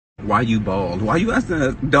Why you bald? Why you asking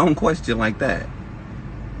a dumb question like that?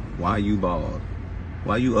 Why you bald?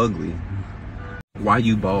 Why you ugly? Why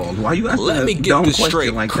you bald? Why you asking Let me a get dumb this question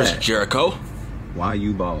straight, like Chris that? Jericho. Why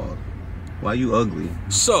you bald? Why you ugly?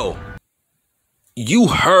 So, you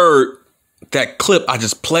heard that clip I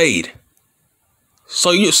just played.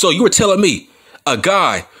 So you were telling me a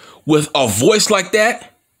guy with a voice like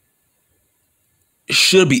that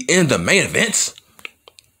should be in the main events?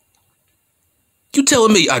 You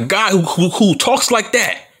telling me a guy who talks like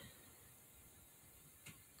that,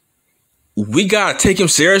 we gotta take him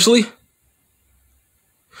seriously?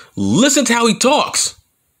 Listen to how he talks.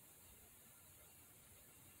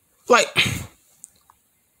 Like,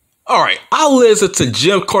 all right, I listen to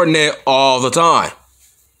Jim Cornette all the time.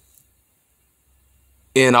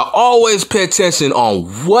 And I always pay attention on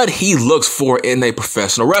what he looks for in a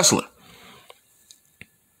professional wrestler.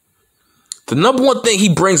 The number one thing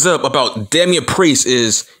he brings up about Damian Priest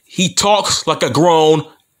is he talks like a grown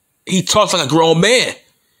man. He talks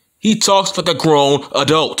like a grown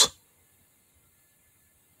adult.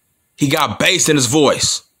 He got bass in his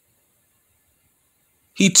voice.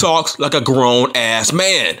 He talks like a grown ass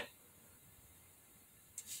man.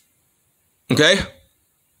 Okay?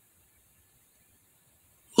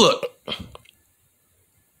 Look,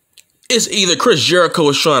 it's either Chris Jericho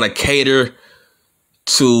is trying to cater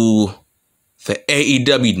to the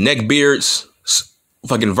AEW neckbeards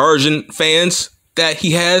fucking version fans that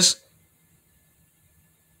he has,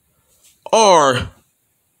 or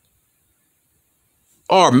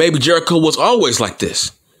maybe Jericho was always like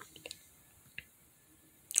this.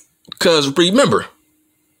 Because remember,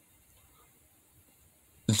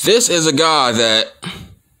 this is a guy that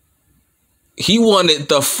he wanted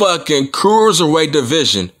the fucking cruiserweight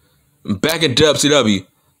division back in WCW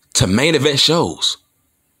to main event shows.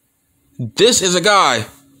 This is a guy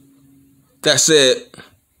that said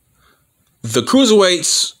the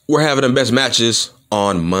cruiserweights were having the best matches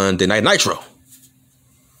on Monday Night Nitro.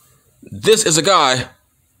 This is a guy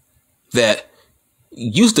that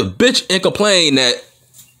used to bitch and complain that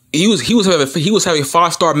he was having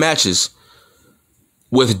 5-star matches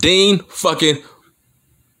with Dean fucking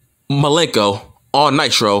Malenko on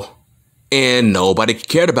Nitro, and nobody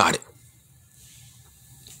cared about it.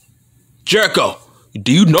 Jericho,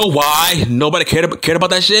 do you know why nobody cared about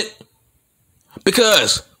that shit?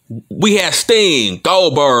 Because we had Sting,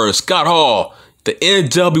 Goldberg, Scott Hall, the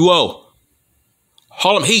NWO,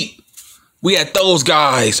 Harlem Heat. We had those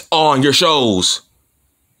guys on your shows.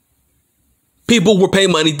 People were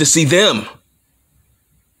paying money to see them,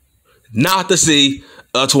 not to see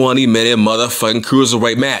a 20-minute motherfucking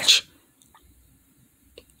cruiserweight match.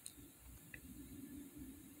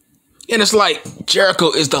 And it's like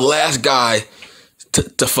Jericho is the last guy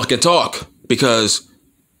to fucking talk, because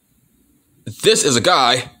this is a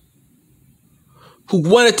guy who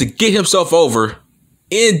wanted to get himself over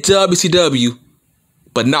in WCW,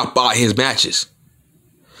 but not buy his matches.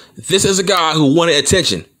 This is a guy who wanted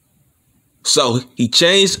attention, so he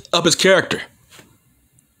changed up his character.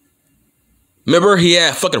 Remember, he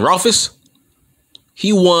had fucking Rufus?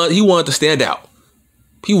 He wanted to stand out.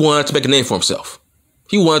 He wanted to make a name for himself.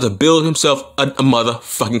 He wanted to build himself a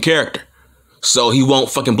motherfucking character, so he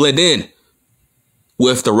won't fucking blend in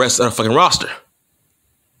with the rest of the fucking roster.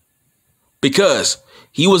 Because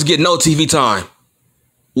he was getting no TV time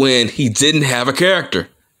when he didn't have a character,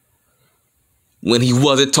 when he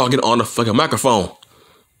wasn't talking on the fucking microphone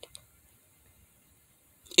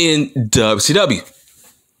in WCW.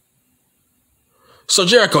 So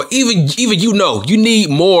Jericho, even you need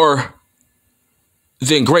more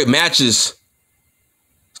than great matches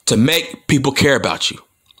to make people care about you,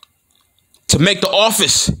 to make the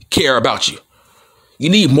office care about you. You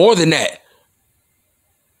need more than that.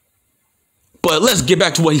 But let's get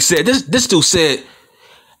back to what he said. This dude said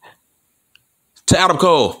to Adam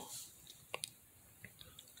Cole,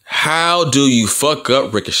 how do you fuck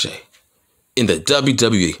up Ricochet in the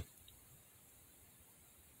WWE?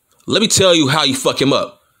 Let me tell you how you fuck him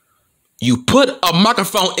up. You put a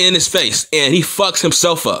microphone in his face and he fucks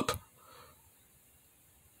himself up.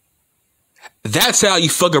 That's how you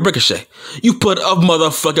fuck up Ricochet. You put a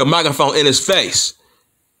motherfucking microphone in his face.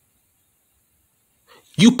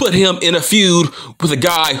 You put him in a feud with a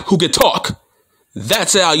guy who can talk.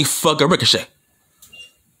 That's how you fuck up Ricochet.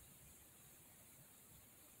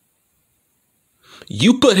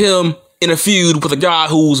 You put him in a feud with a guy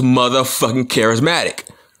who's motherfucking charismatic.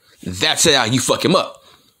 That's how you fuck him up.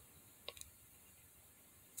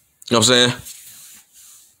 You know what I'm saying?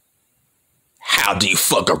 How do you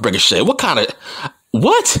fuck up Ricochet?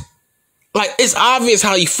 What? Like, it's obvious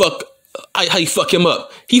how you fuck him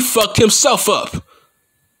up. He fucked himself up.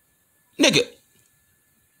 Nigga,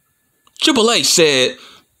 Triple H said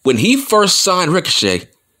when he first signed Ricochet,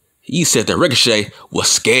 he said that Ricochet was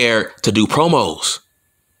scared to do promos.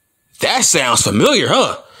 That sounds familiar,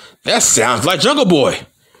 huh? That sounds like Jungle Boy.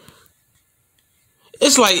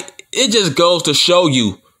 It's like, it just goes to show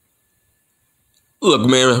you, look,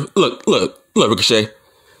 man, look, Ricochet,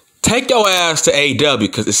 take your ass to AEW,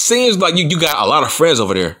 because it seems like you got a lot of friends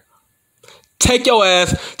over there. Take your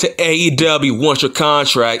ass to AEW once your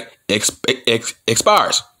contract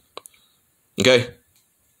expires. Okay?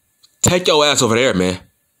 Take your ass over there, man.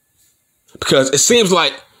 Because it seems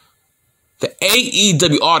like the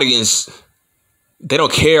AEW audience, they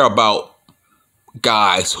don't care about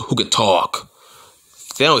guys who can talk.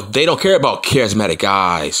 They don't care about charismatic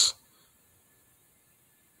guys.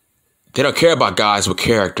 They don't care about guys with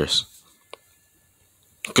characters.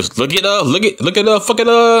 Because look at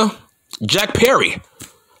fucking Jack Perry,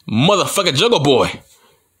 motherfucking Jungle Boy.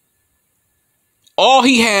 All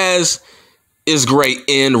he has is great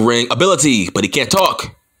in-ring ability, but he can't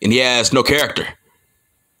talk, and he has no character.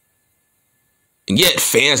 And yet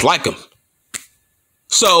fans like him.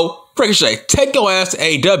 So, Ricochet, take your ass to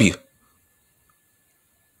AEW.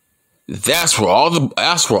 That's where all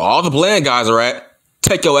the bland guys are at.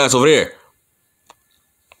 Take your ass over there.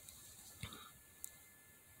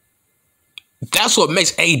 That's what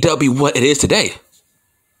makes AEW what it is today.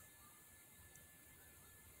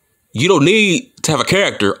 You don't need to have a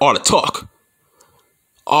character or to talk.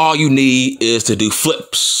 All you need is to do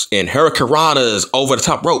flips and hurricanranas over the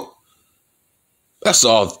top rope. That's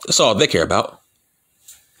all they care about.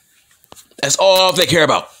 That's all they care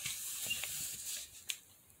about.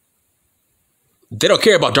 They don't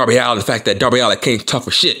care about Darby Allin, the fact that Darby Allin can't talk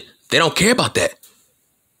for shit. They don't care about that.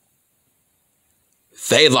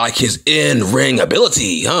 They like his in-ring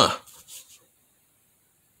ability, huh?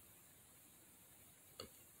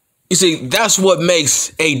 You see, that's what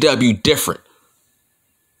makes AEW different.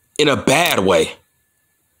 In a bad way.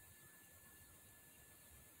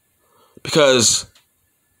 Because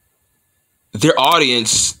their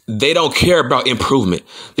audience, they don't care about improvement.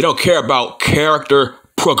 They don't care about character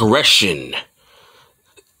progression.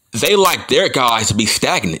 They like their guys to be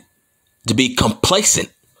stagnant, to be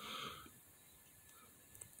complacent.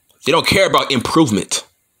 They don't care about improvement.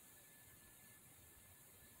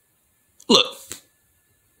 Look,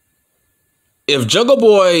 if Jungle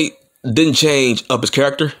Boy didn't change up his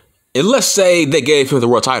character, and let's say they gave him the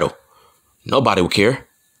world title, nobody would care.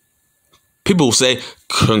 People will say,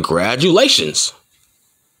 congratulations.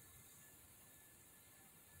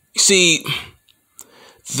 You see,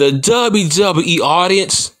 the WWE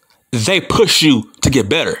audience, they push you to get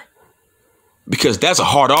better. Because that's a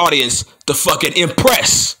hard audience to fucking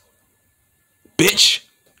impress. Bitch.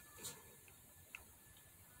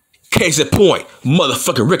 Case in point,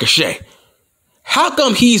 motherfucking Ricochet. How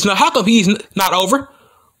come he's not over?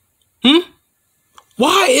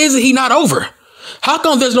 Why isn't he not over? How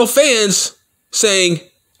come there's no fans saying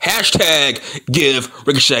hashtag give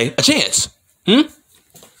Ricochet a chance?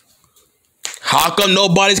 How come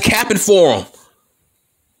nobody's capping for him?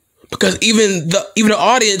 Because even the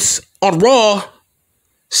audience on Raw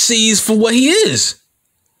sees for what he is.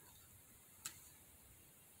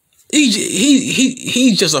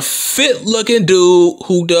 He's just a fit-looking dude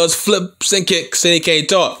who does flips and kicks and he can't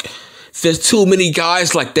talk. There's too many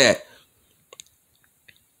guys like that.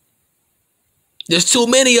 There's too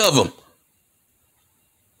many of them.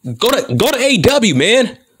 Go to AEW,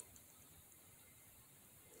 man.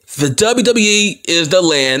 The WWE is the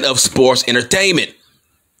land of sports entertainment.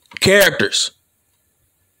 Characters.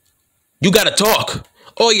 You gotta talk.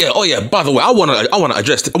 Oh yeah. By the way, I wanna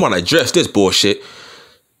address this bullshit.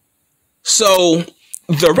 So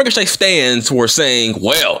the Ricochet stands were saying,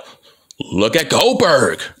 well, look at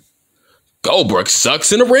Goldberg. Goldberg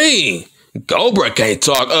sucks in the ring. Goldberg can't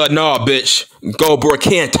talk. No, bitch. Goldberg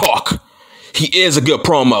can't talk. He is a good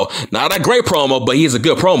promo. Not a great promo, but he's a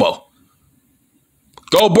good promo.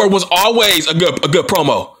 Goldberg was always a good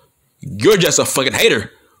promo. You're just a fucking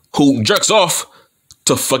hater who jerks off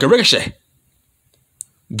to fucking Ricochet.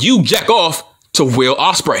 You jack off to Will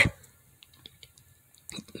Ospreay.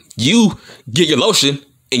 You get your lotion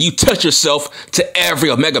and you touch yourself to every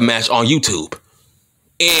Omega match on YouTube.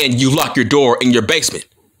 And you lock your door in your basement.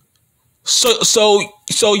 So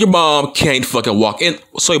your mom can't fucking walk in.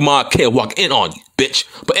 So your mom can't walk in on you, bitch.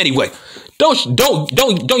 But anyway, don't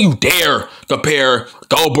you dare compare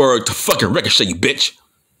Goldberg to fucking Ricochet, you bitch.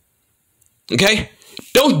 Okay?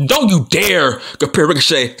 Don't you dare compare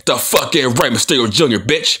Ricochet to fucking Rey Mysterio Jr.,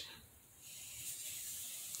 bitch.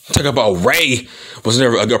 Talk about Rey was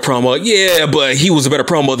never a good promo. Yeah, but he was a better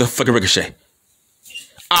promo than fucking Ricochet.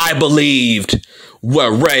 I believed what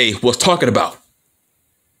Ray was talking about.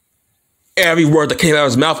 Every word that came out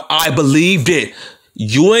of his mouth, I believed it.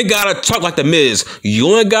 You ain't gotta talk like the Miz.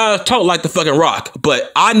 You ain't gotta talk like the fucking Rock. But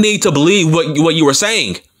I need to believe what you were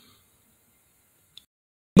saying.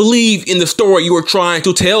 Believe in the story you were trying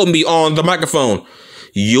to tell me on the microphone.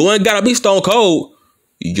 You ain't gotta be Stone Cold.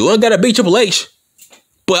 You ain't gotta be Triple H.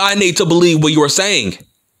 But I need to believe what you were saying.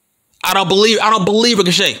 I don't believe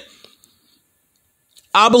Ricochet.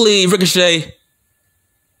 I believe Ricochet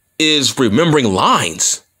is remembering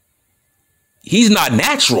lines. He's not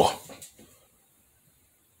natural.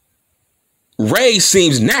 Ray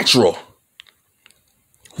seems natural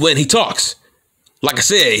when he talks. Like I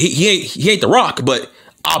said, he ain't the Rock, but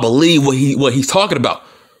I believe what he's talking about.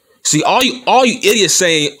 See, all you idiots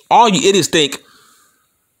think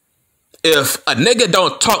if a nigga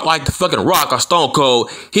don't talk like the fucking Rock or Stone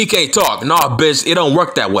Cold, he can't talk. Nah, bitch, it don't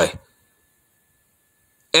work that way.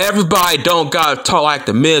 Everybody don't gotta talk like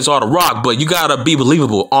the Miz or the Rock, but you gotta be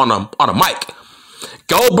believable on a mic.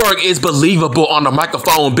 Goldberg is believable on the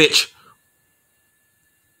microphone, bitch.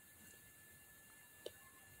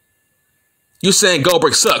 You saying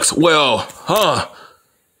Goldberg sucks? Well,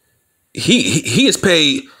 he is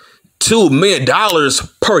paid $2 million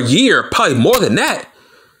per year, probably more than that,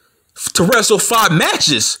 to wrestle 5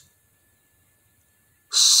 matches.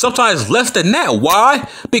 Sometimes less than that. Why?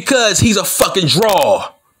 Because he's a fucking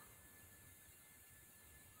draw.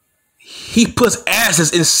 He puts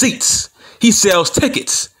asses in seats. He sells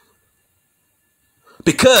tickets.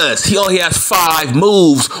 Because he only has 5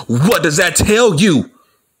 moves. What does that tell you?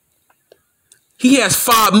 He has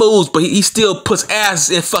 5 moves, but he still puts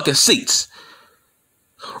asses in fucking seats.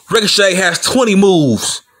 Ricochet has 20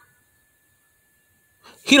 moves.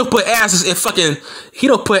 He don't put asses in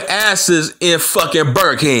fucking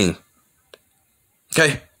Burger King.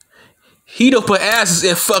 Okay? He don't put asses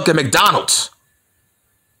in fucking McDonald's.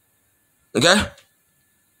 Okay?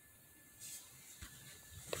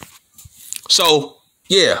 So,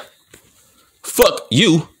 yeah. Fuck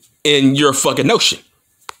you and your fucking notion.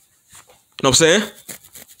 You know what I'm saying?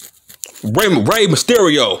 Rey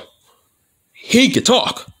Mysterio, he could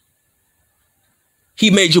talk. He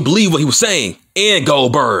made you believe what he was saying. And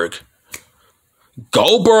Goldberg.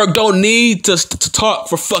 Goldberg don't need to talk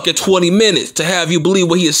for fucking 20 minutes to have you believe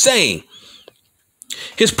what he is saying.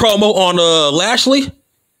 His promo on Lashley,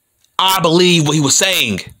 I believe what he was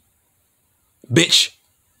saying. Bitch.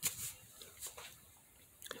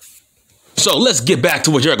 So let's get back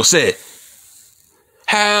to what Jericho said.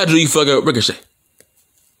 How do you fuck up Ricochet?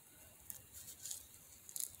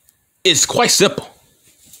 It's quite simple.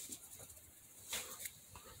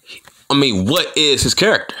 I mean, what is his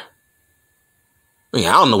character? I mean,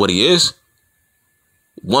 I don't know what he is.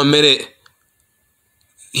 1 minute,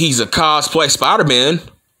 he's a cosplay Spider-Man.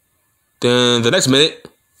 Then the next minute,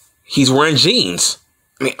 he's wearing jeans.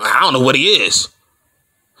 I mean, I don't know what he is.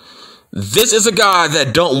 This is a guy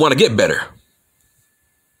that don't want to get better.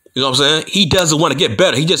 You know what I'm saying? He doesn't want to get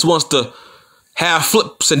better. He just wants to have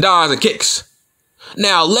flips and dives and kicks.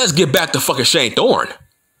 Now, let's get back to fucking Shane Thorne.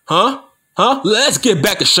 Huh? Let's get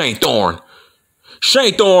back to Shane Thorne.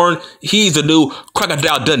 Shane Thorne, he's the new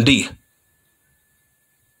Crocodile Dundee.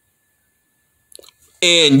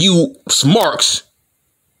 And you smarks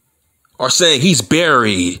are saying he's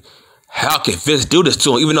buried. How can Vince do this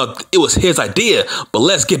to him, even though it was his idea? But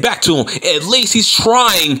let's get back to him. At least he's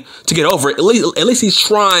trying to get over it. At least he's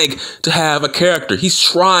trying to have a character. He's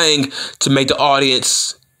trying to make the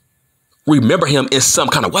audience remember him in some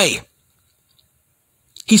kind of way.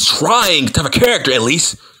 He's trying to have a character, at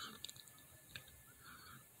least.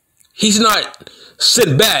 He's not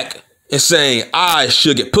sitting back and saying, I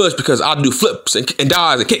should get pushed because I do flips and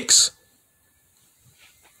dives and kicks.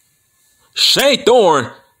 Shane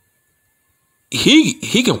Thorne,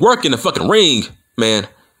 he can work in the fucking ring, man.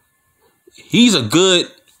 He's a good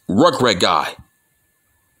work rate guy.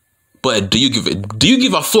 But do you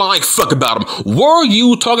give a flying fuck about him? Were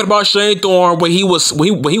you talking about Shane Thorne when he was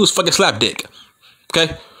fucking slapdick?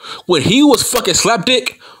 Okay? When he was fucking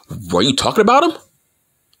slapdick, were you talking about him?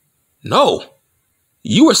 No.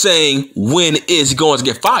 You were saying, when is he going to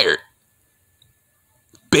get fired?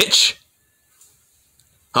 Bitch.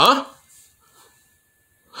 Huh?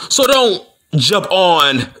 So don't jump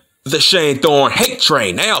on the Shane Thorne hate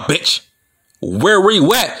train now, bitch. Where were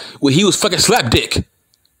you at when he was fucking slapdick?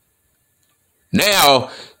 Now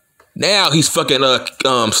he's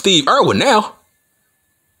fucking Steve Irwin now.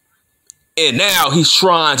 And now he's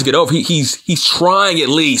trying to get over. He's trying at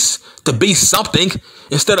least to be something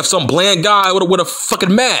instead of some bland guy with a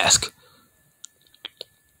fucking mask.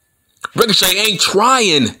 Ricochet ain't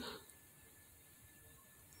trying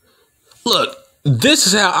Look, this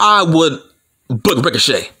is how I would book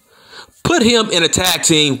Ricochet. Put him in a tag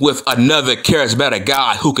team with another charismatic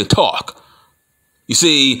guy who can talk. You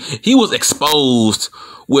see, he was exposed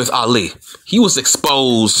with Ali. He was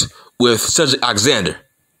exposed with Cedric Alexander.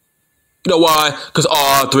 You know why? Because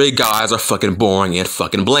all three guys are fucking boring and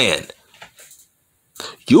fucking bland.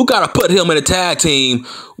 You gotta put him in a tag team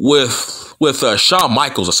with Shawn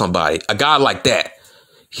Michaels or somebody, a guy like that.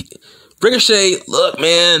 Ricochet, look,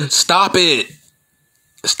 man, stop it.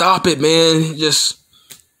 Stop it, man. Just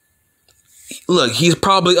look, he's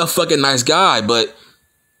probably a fucking nice guy, but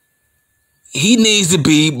he needs to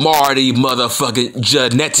be Marty motherfucking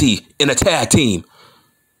Jannetty in a tag team.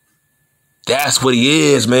 That's what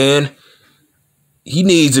he is, man. He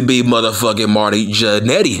needs to be motherfucking Marty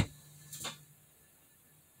Jannetty.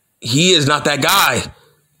 He is not that guy.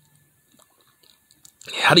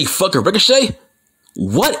 How do you fucking Ricochet?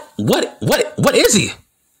 What is he?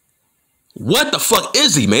 What the fuck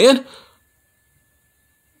is he, man?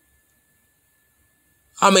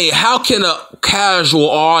 I mean, how can a casual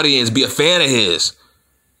audience be a fan of his?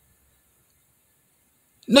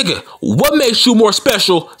 Nigga, what makes you more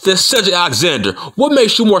special than Cedric Alexander? What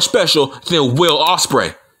makes you more special than Will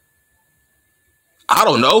Ospreay? I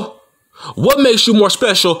don't know. What makes you more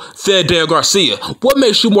special than Daniel Garcia? What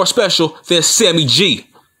makes you more special than Sammy G?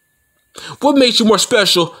 What makes you more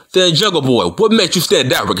special than Jungle Boy? What makes you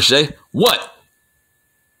stand out, Ricochet? What?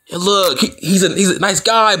 And look, he's a nice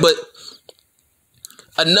guy, but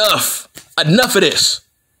enough of this.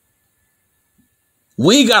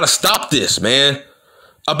 We gotta stop this, man.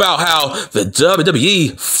 About how the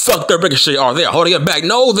WWE fucked their Ricochet. Are they holding him back?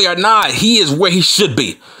 No, they are not. He is where he should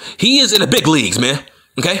be. He is in the big leagues, man.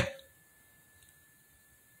 Okay?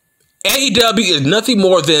 AEW is nothing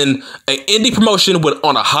more than an indie promotion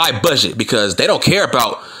on a high budget because they don't care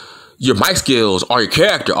about your mic skills or your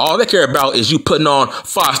character. All they care about is you putting on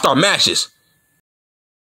 5-star matches.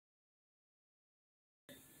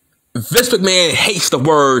 Vince McMahon hates the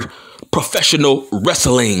word professional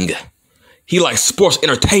wrestling. He likes sports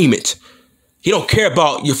entertainment. He don't care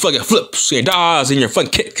about your fucking flips and dives and your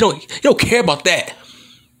fucking kick. He don't care about that.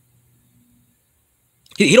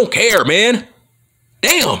 He don't care, man.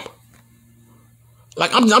 Damn.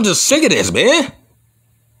 Like I'm just sick of this, man.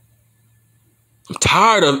 I'm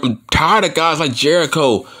tired of guys like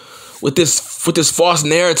Jericho with this false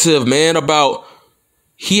narrative, man, about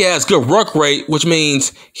he has good work rate, which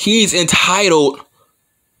means he's entitled.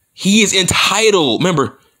 He is entitled.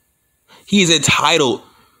 Remember, he is entitled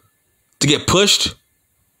to get pushed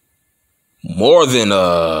more than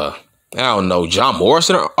I don't know, John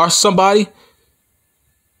Morrison or somebody.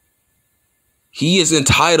 He is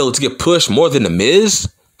entitled to get pushed more than The Miz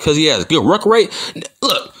because he has a good work rate.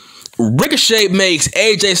 Look, Ricochet makes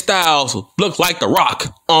AJ Styles look like The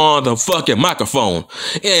Rock on the fucking microphone.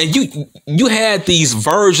 And you had these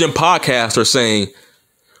virgin podcasters saying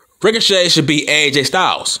Ricochet should be AJ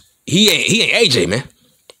Styles. He ain't AJ, man.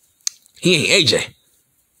 He ain't AJ.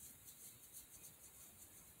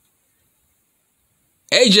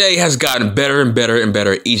 AJ has gotten better and better and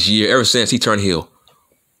better each year ever since he turned heel.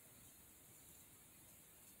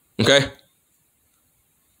 Okay?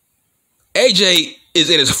 AJ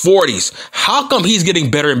is in his 40s. How come he's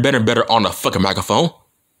getting better and better and better on the fucking microphone?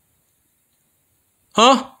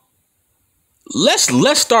 Huh? Let's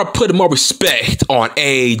start putting more respect on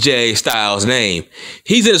AJ Styles' name.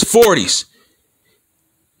 He's in his 40s.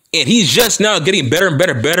 And he's just now getting better and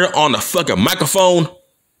better and better on the fucking microphone.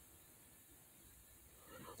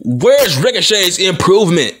 Where's Ricochet's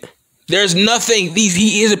improvement? There's nothing.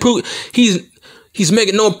 He is improving. He's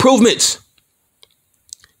making no improvements.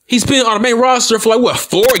 He's been on the main roster for like, what,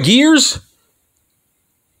 4 years?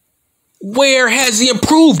 Where has he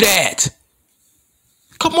improved at?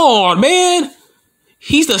 Come on, man.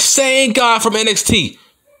 He's the same guy from NXT.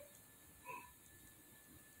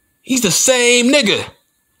 He's the same nigga.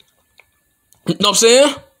 You know what I'm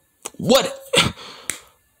saying? What?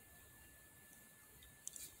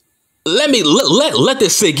 Let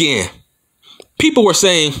this sink in. People were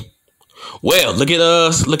saying, well, look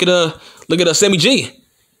at Sammy G.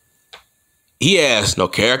 He has no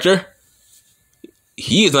character.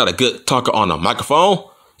 He is not a good talker on the microphone.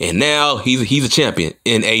 And now he's a champion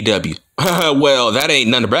in AEW. Well, that ain't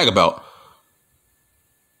nothing to brag about.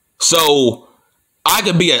 So I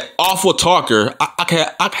could be an awful talker. I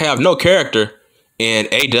can have no character, and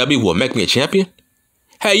AEW will make me a champion.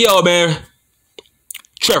 Hey, yo, man,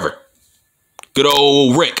 Trevor, good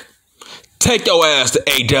old Rick, take your ass to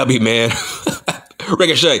AEW, man.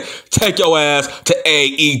 Ricochet, take your ass to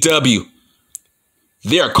AEW.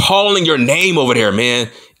 They're calling your name over there, man.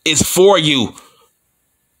 It's for you.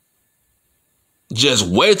 Just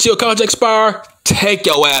wait till your contract expire. Take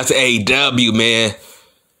your ass to AEW, man.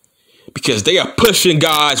 Because they are pushing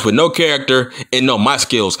guys with no character and no mic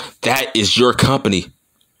skills. That is your company.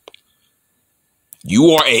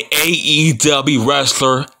 You are a AEW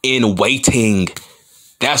wrestler in waiting.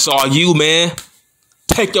 That's all you, man.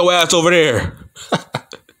 Take your ass over there.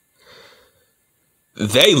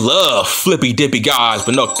 They love flippy dippy guys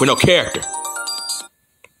with no character.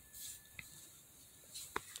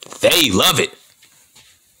 They love it.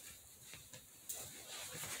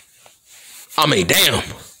 I mean, damn.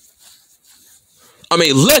 I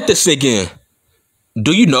mean, let this sink in.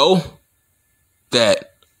 Do you know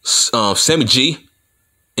that Sammy G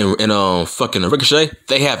and fucking Ricochet,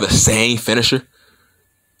 they have the same finisher?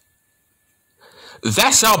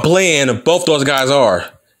 That's how bland both those guys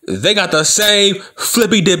are. They got the same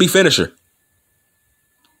flippy dippy finisher.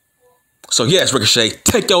 So yes, Ricochet,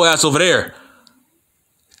 take your ass over there.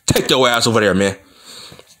 Take your ass over there, man.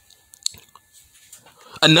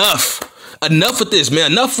 Enough with this,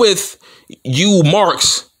 man. Enough with you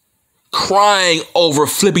marks crying over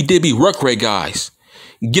flippy dippy work rate guys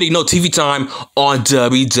getting no TV time on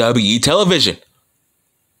WWE television.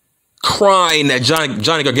 Crying that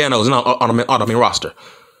Johnny Gargano is not on the main roster.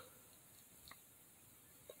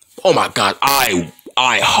 Oh my God, I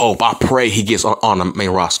pray he gets on the main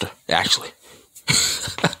roster, actually.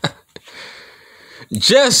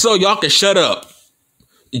 Just so y'all can shut up.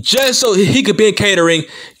 Just so he could be in catering,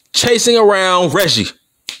 chasing around Reggie.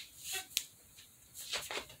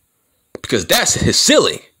 Because that's his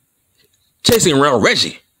silly. Chasing around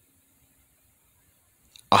Reggie.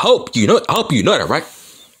 I hope you know that, right?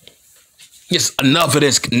 Just enough of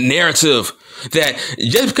this narrative that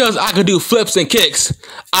just because I can do flips and kicks,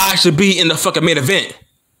 I should be in the fucking main event.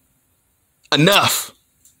 Enough.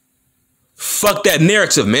 Fuck that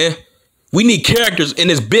narrative, man. We need characters in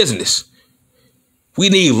this business. We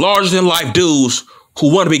need larger than life dudes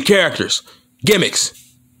who want to be characters. Gimmicks.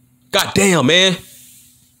 God damn, man.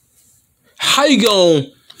 How you gonna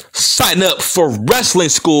sign up for wrestling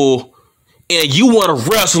school and you want to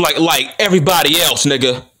wrestle like everybody else,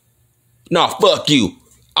 nigga? Nah, fuck you.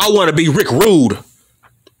 I want to be Rick Rude.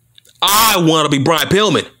 I want to be Brian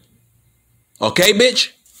Pillman. Okay,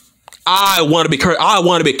 bitch? I want to be Kurt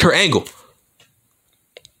Angle.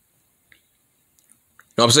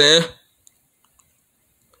 You know what I'm saying?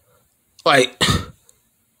 Like,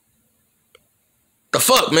 the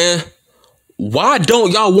fuck, man? Why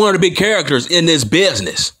don't y'all want to be characters in this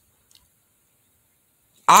business?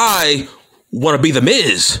 I want to be the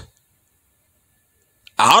Miz.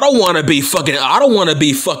 I don't want to be fucking,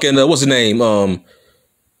 what's his name?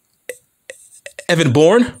 Evan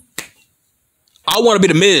Bourne. I want to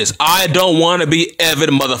be the Miz. I don't want to be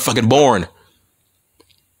Evan motherfucking Bourne.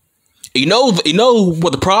 You know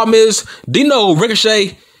what the problem is? Do you know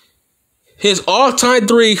Ricochet? His all-time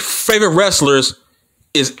 3 favorite wrestlers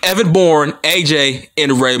is Evan Bourne, AJ,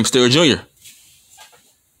 and Rey Mysterio Jr.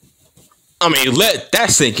 I mean, let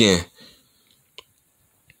that sink in.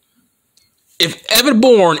 If Evan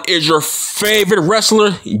Bourne is your favorite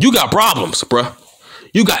wrestler, you got problems, bruh.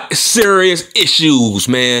 You got serious issues,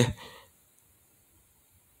 man.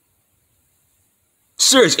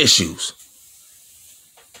 Serious issues.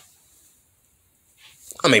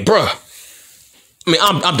 I mean, bruh. I mean,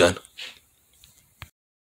 I'm done.